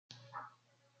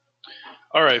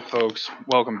All right, folks,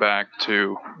 welcome back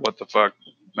to What the Fuck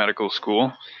Medical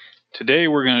School. Today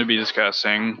we're going to be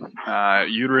discussing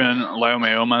uterine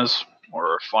leiomyomas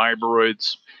or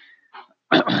fibroids.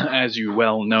 As you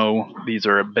well know, these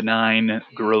are benign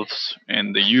growths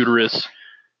in the uterus.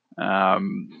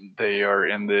 They are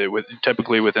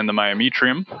typically within the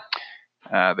myometrium.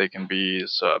 They can be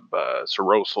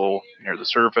serosal near the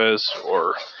surface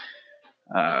or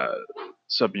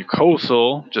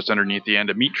submucosal just underneath the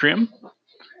endometrium.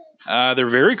 They're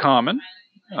very common,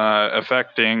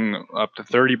 affecting up to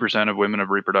 30% of women of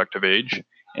reproductive age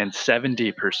and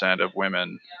 70% of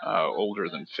women older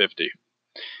than 50.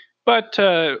 But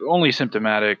only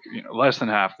symptomatic, less than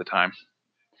half the time.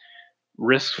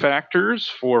 Risk factors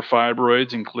for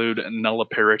fibroids include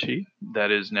nulliparity, that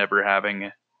is, never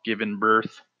having given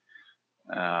birth,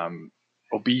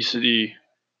 obesity,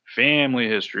 family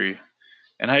history,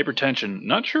 and hypertension.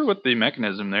 Not sure what the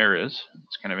mechanism there is.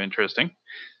 It's kind of interesting.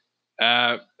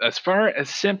 As far as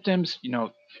symptoms,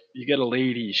 you get a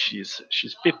lady. She's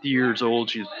 50 years old.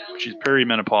 She's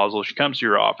perimenopausal. She comes to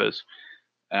your office.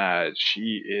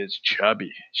 She is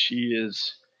chubby.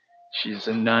 She's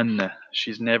a nun.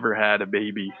 She's never had a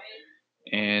baby,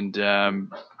 and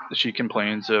she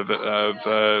complains of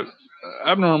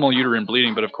abnormal uterine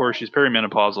bleeding. But of course, she's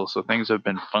perimenopausal, so things have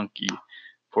been funky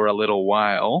for a little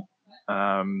while.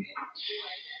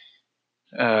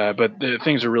 But the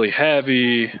things are really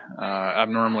heavy,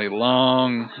 abnormally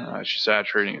long. She's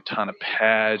saturating a ton of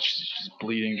pads. She's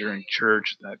bleeding during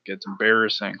church. That gets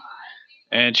embarrassing.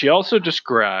 And she also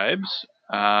describes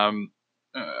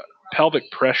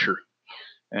pelvic pressure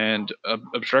and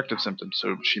obstructive symptoms.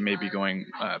 So she may be going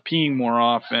peeing more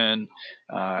often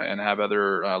and have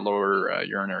other lower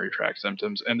urinary tract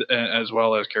symptoms, and as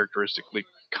well as characteristically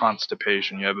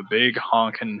constipation. You have a big,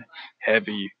 honking,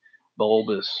 heavy,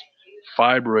 bulbous,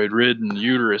 fibroid-ridden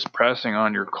uterus pressing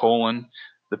on your colon.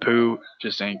 The poo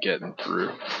just ain't getting through.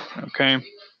 Okay.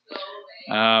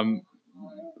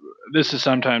 This is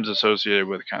sometimes associated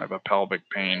with kind of a pelvic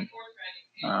pain,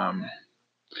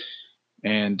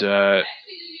 and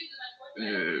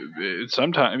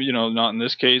sometimes, not in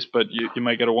this case, but you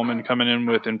might get a woman coming in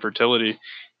with infertility,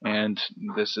 and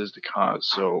this is the cause.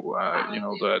 So,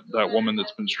 that woman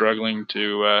that's been struggling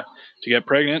to get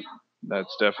pregnant,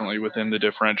 that's definitely within the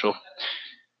differential.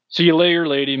 So you lay your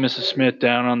lady, Mrs. Smith,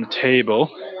 down on the table,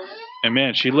 and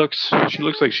man, she looks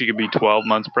like she could be 12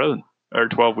 months pregnant or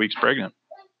 12 weeks pregnant.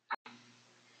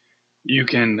 You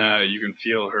can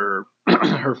feel her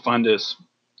her fundus,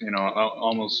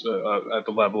 almost at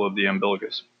the level of the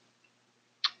umbilicus.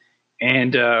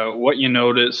 And what you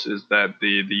notice is that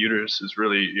the uterus is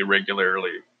really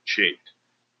irregularly shaped.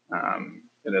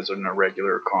 It has an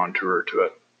irregular contour to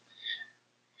it.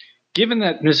 Given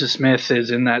that Mrs. Smith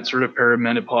is in that sort of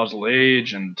perimenopausal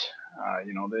age, and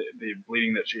the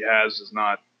bleeding that she has is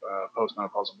not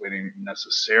postmenopausal bleeding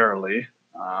necessarily,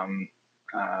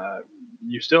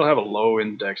 you still have a low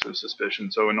index of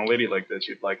suspicion. So in a lady like this,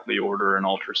 you'd likely order an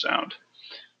ultrasound,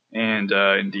 and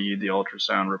indeed the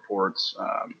ultrasound reports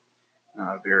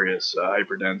various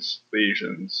hyperdense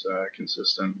lesions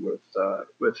consistent with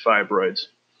fibroids,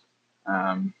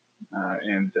 and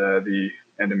the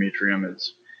endometrium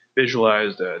is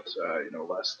visualized at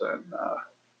less than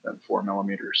 4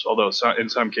 millimeters. Although in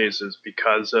some cases,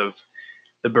 because of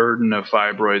the burden of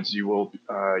fibroids, you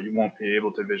won't be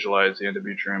able to visualize the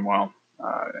endometrium well,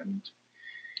 and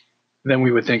then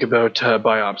we would think about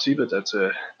biopsy, but that's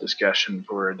a discussion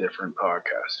for a different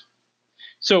podcast.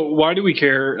 So why do we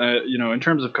care? In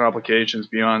terms of complications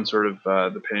beyond sort of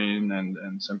the pain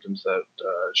and symptoms that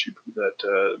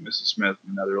Mrs. Smith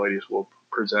and other ladies will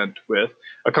present with,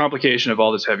 a complication of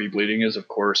all this heavy bleeding is, of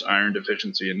course, iron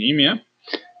deficiency anemia.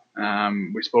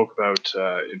 We spoke about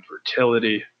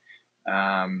infertility,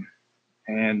 and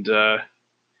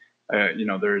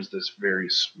there's this very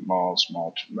small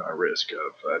risk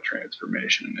of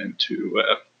transformation into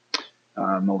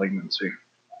malignancy.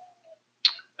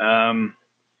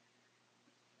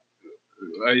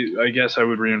 I guess I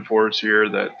would reinforce here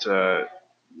that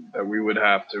we would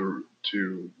have to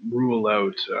rule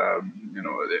out,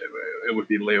 it would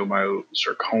be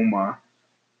leiomyosarcoma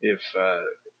if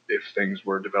things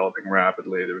were developing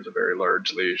rapidly. There was a very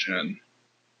large lesion.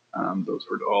 Those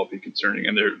would all be concerning,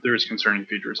 and there's concerning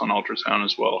features on ultrasound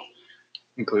as well,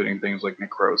 including things like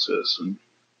necrosis. And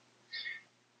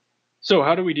so,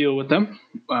 how do we deal with them?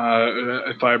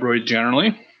 Fibroid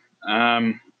generally.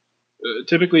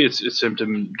 Typically, it's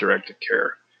symptom-directed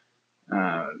care,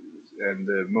 and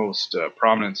the most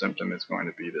prominent symptom is going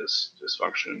to be this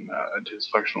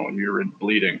dysfunctional uterine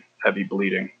bleeding, heavy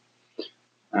bleeding,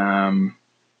 and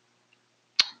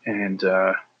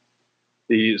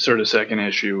The sort of second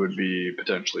issue would be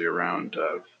potentially around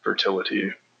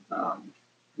fertility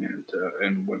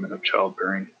and women of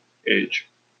childbearing age.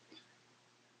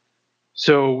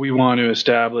 So we want to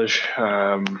establish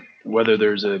whether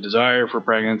there's a desire for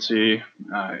pregnancy.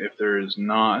 If there is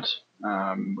not,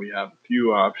 we have a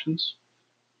few options.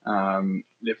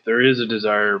 If there is a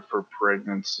desire for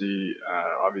pregnancy,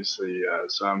 obviously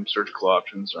some surgical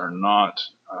options are not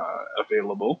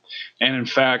available. And in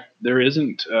fact, there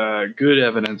isn't good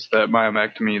evidence that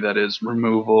myomectomy, that is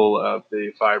removal of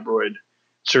the fibroid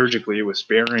surgically with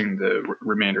sparing the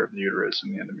remainder of the uterus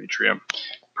and the endometrium,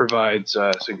 provides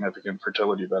significant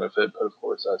fertility benefit. But of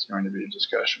course, that's going to be a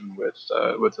discussion with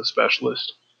a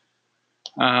specialist.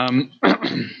 In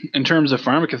terms of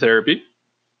pharmacotherapy,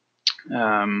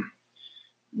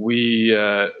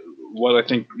 what I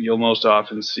think you'll most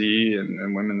often see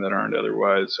in women that aren't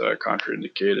otherwise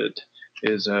contraindicated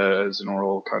is an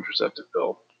oral contraceptive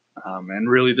pill. And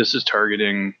really this is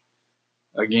targeting,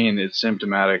 again, it's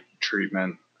symptomatic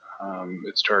treatment.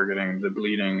 It's targeting the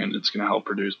bleeding, and it's going to help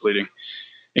reduce bleeding.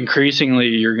 Increasingly,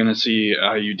 you're going to see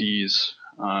IUDs.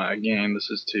 Again, this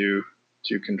is to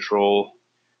control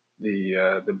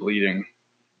the bleeding.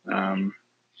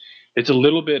 It's a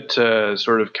little bit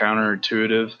sort of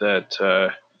counterintuitive that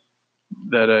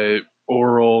a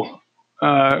oral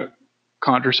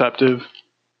contraceptive,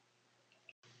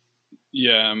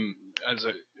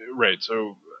 right.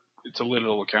 So it's a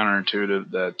little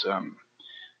counterintuitive that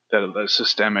a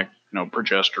systemic,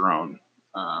 progesterone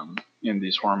in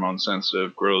these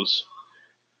hormone-sensitive growths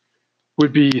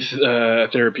would be a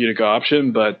therapeutic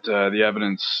option, but the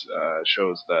evidence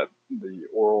shows that the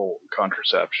oral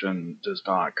contraception does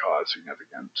not cause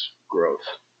significant growth,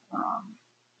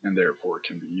 and therefore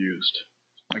can be used,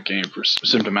 again, for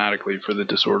symptomatically for the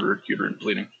disordered uterine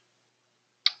bleeding.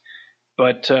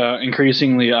 But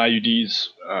increasingly IUDs,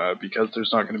 because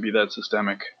there's not going to be that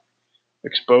systemic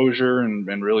exposure,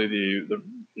 and really the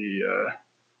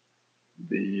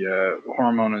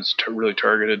hormone is really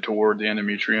targeted toward the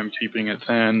endometrium, keeping it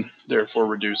thin, therefore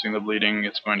reducing the bleeding.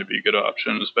 It's going to be a good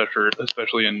option,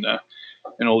 especially in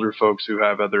older folks who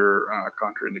have other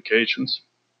contraindications.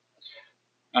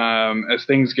 As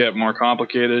things get more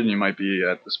complicated, and you might be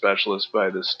at the specialist by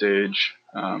this stage,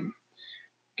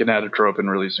 gonadotropin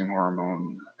releasing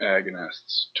hormone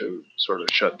agonists to sort of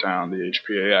shut down the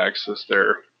HPA axis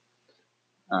there.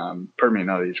 Pardon me,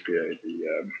 not HPA,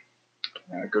 the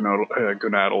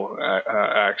gonadal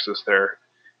axis there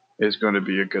is going to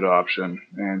be a good option,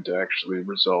 and actually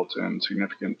result in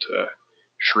significant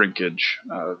shrinkage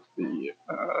of the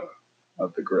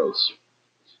growths.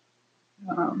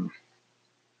 And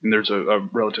there's a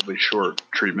relatively short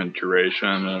treatment duration,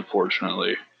 and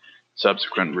unfortunately,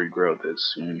 subsequent regrowth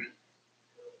is seen.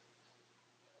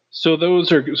 So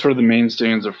those are sort of the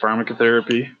mainstays of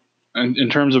pharmacotherapy. And in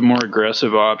terms of more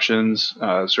aggressive options,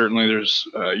 certainly there's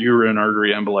uterine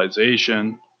artery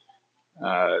embolization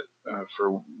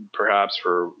for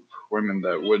women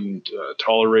that wouldn't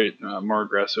tolerate more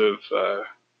aggressive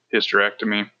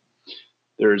hysterectomy.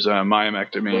 There's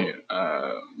myomectomy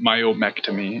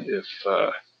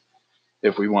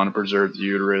if we want to preserve the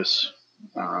uterus,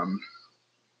 and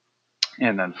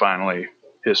then finally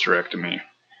hysterectomy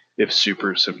if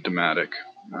super symptomatic.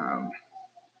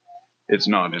 It's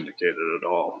not indicated at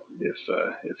all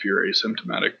if you're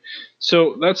asymptomatic.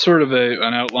 So that's sort of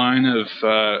an outline of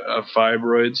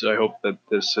fibroids. I hope that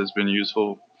this has been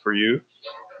useful for you,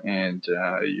 and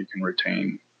you can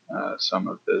retain some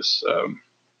of this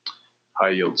high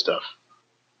yield stuff.